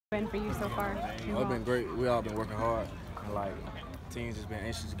Been for you so far? It's been great. We all been working hard, and like teams just been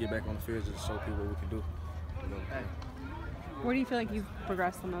anxious to get back on the field just to show people what we can do. Where do you feel like you've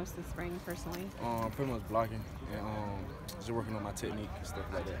progressed the most this spring, personally? Pretty much blocking and just working on my technique and stuff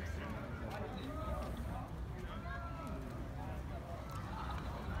like that.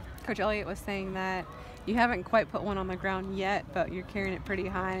 Coach Elliott was saying that you haven't quite put one on the ground yet, but you're carrying it pretty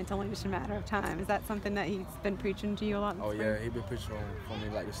high, and it's only just a matter of time. Is that something that he's been preaching to you a lot? Oh yeah, he's been preaching for me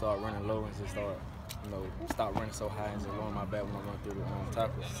like to start running low and just start, stop running so high and just lowering my back when I run through the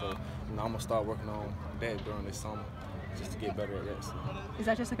tackles. So, I'm gonna start working on that during this summer, just to get better at that. So. Is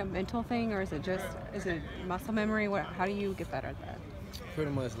that just like a mental thing, or is it muscle memory? How do you get better at that? Pretty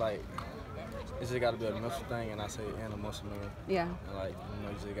much like. It's just got to be a mental thing, and I say and a muscle memory. Yeah. And like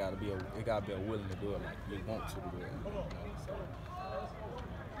you just got to be willing to do it. Like you want to do it. So.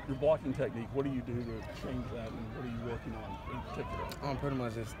 Your blocking technique. What do you do to change that, and what are you working on in particular? Pretty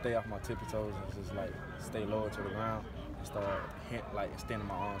much just stay off my tippy toes and just like stay lower to the ground and start extending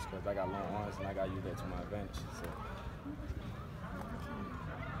my arms because I got long arms and I got to use that to my advantage. So.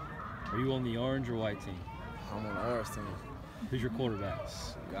 Are you on the orange or white team? I'm on the orange team. Who's your quarterback?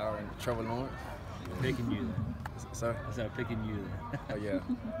 Y'all in Trevor Lawrence. Picking you then. Sorry? Is that picking you then? Oh, yeah.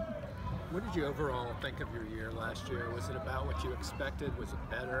 What did you overall think of your year last year? Was it about what you expected? Was it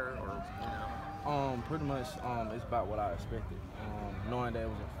better, or Pretty much, it's about what I expected. Knowing that it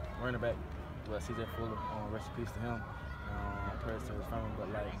was a running back, CJ Fuller, rest in peace to him, prayers to his family.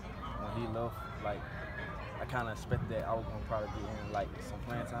 But like when he left, like I kind of expected that I was gonna probably get in like some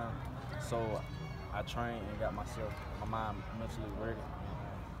playing time. So I trained and got my mind mentally ready and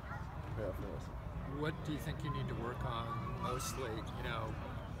prepared for us. What do you think you need to work on mostly,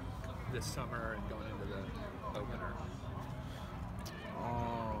 this summer and going into the opener?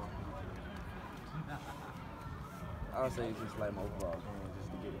 I would say just like my overall game,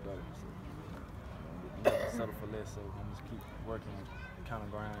 just to get it better. So, never settle for less, so I'm just keep working, kind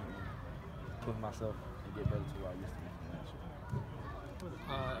of grind, and push myself and get better to where I used to be from last year.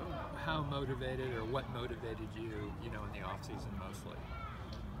 How motivated or what motivated you, in the off season mostly?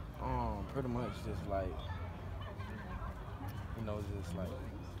 Pretty much just like, just like,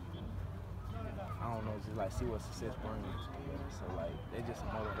 I don't know, just like see what success brings. So like, it's just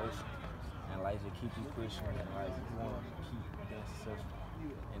a motivation, and like just keep you pushing, and like you want to keep being successful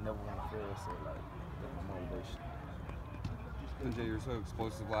and never want to fail. So like, that's my motivation. Lyn-J, you're so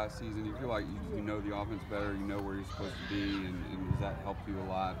explosive last season. You feel like you know the offense better, you know where you're supposed to be, and does that help you a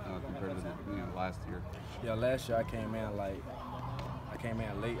lot compared to last year? Yeah, last year I came in late.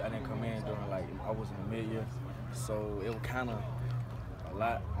 I didn't come in during I was in the mid-year, so it was kind of a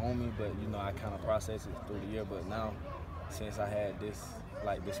lot on me. But I kind of processed it through the year. But now, since I had this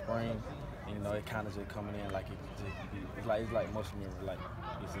spring, it kind of just coming in it's like muscle memory. Like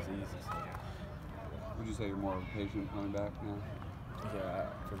it's just easy. So. Would you say you're more patient coming back now? Yeah,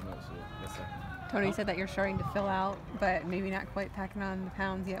 pretty much. Yeah. Yes, sir. Tony said that you're starting to fill out, but maybe not quite packing on the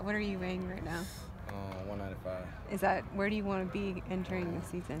pounds yet. What are you weighing right now? 195. Where do you want to be entering the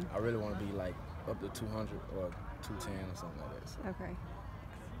season? I really want to be up to 200 or 210 or something like that. So. Okay.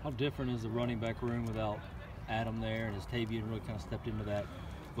 How different is the running back room without Adam there, and has Tavian really kind of stepped into that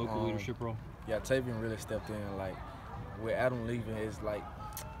vocal leadership role? Yeah, Tavian really stepped in. With Adam leaving, it's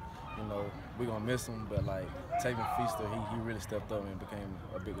we're gonna miss him, but Tavian Feaster, he really stepped up and became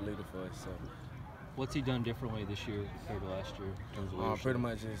a big leader for us. So. What's he done differently this year compared to last year in terms of leadership? Pretty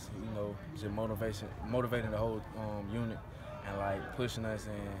much just just motivating the whole unit, and pushing us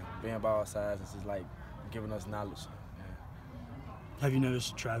and being by our sides and just giving us knowledge. Yeah. Have you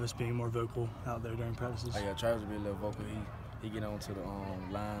noticed Travis being more vocal out there during practices? Oh yeah, Travis be a little vocal. He get on to the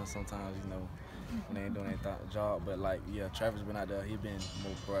line sometimes, when they ain't doing their job. But Travis been out there. He been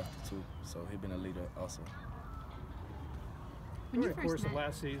more proactive too. So he been a leader also. During the course of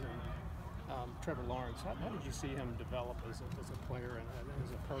last season, Trevor Lawrence, how did you see him develop as a player and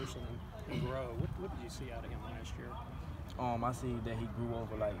as a person and grow? What did you see out of him last year? I see that he grew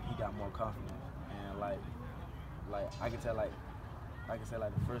over. He got more confident, and I can tell the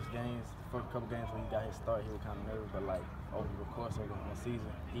first couple games when he got his start, he was kind of nervous, but over the course of the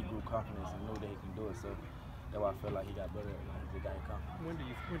season, he grew confidence and knew that he can do it. So that's why I feel like he got better. He got his confidence. When did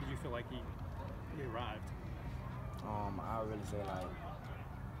you feel like he arrived? I really say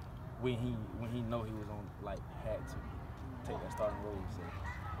when he know he was on had to take that starting role. So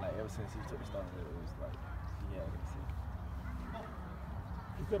ever since he took the starting role, it was he had it. So.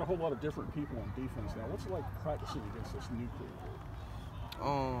 You've got a whole lot of different people on defense now. What's it like practicing against this new crew?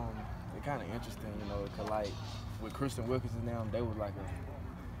 It's kind of interesting, because with Christian Wilkinson now, they was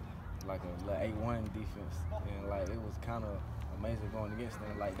like a little A1 defense, and like it was kind of amazing going against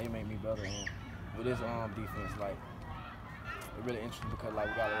them. Like they made me better, and with this defense, like it really interesting because like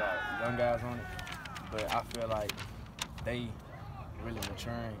we got a lot of young guys on it, but I feel like they really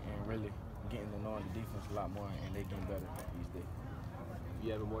maturing and really getting to know the defense a lot more, and they getting better each day.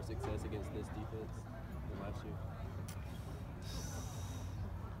 You having more success against this defense than last year?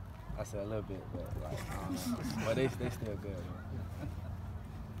 I said a little bit, but like I don't know. But they still good. Man.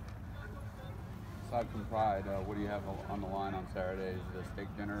 Aside from pride, what do you have on the line on Saturday? Is it a steak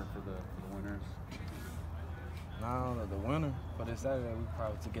dinner for the winners? No, I don't know, the winner for this Saturday, we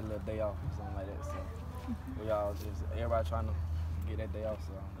probably to get a little day off or something like that. So we all just everybody trying to get that day off.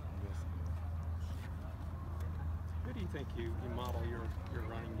 So I guess. Who do you think you model your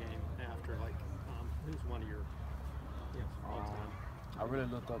running game after? Like, who's one of your all-time? I really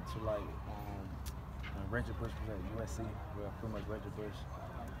looked up to like Reggie Bush was at USC, well pretty much Reggie Bush,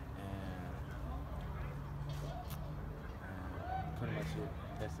 and pretty much it.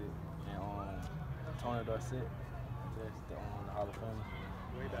 That's it. And Tony Dorsett, that's the Hall of Fame.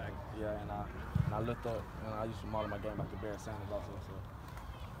 Way back. Yeah, and I looked up and I used to model my game after Barry Sanders also. So.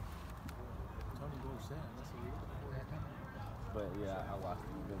 Tony Dorsett, that's a year before that time. But yeah, I watched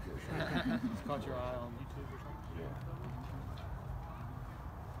him a little bit. So. Just caught your eye on YouTube or something? Yeah.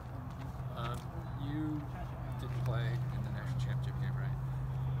 You didn't play in the national championship game, right?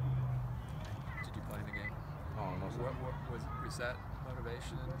 Did you play in the game? Oh, no, sir. What was that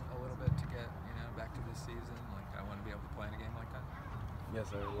motivation a little bit to get back to this season? Like, I want to be able to play in a game like that.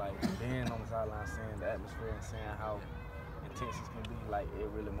 Yes, sir. Like being on the sideline, seeing the atmosphere and seeing how intense it can be, like it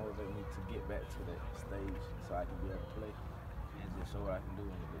really motivated me to get back to that stage so I can be able to play and just show what I can do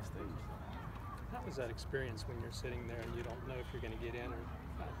on the big stage. How was that experience when you're sitting there and you don't know if you're going to get in or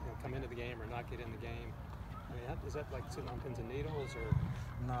come into the game or not get in the game? I mean, is that like sitting on pins and needles or?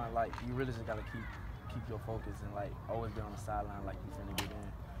 No, like you really just gotta keep your focus and like always be on the sideline like you're finna get in,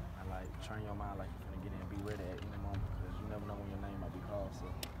 and like train your mind like you're finna get in. Be ready at any moment because you never know when your name might be called. So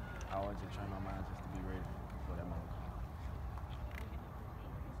I always just train my mind just to be ready for that moment.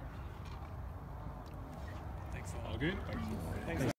 Thanks a lot. All good. Thanks.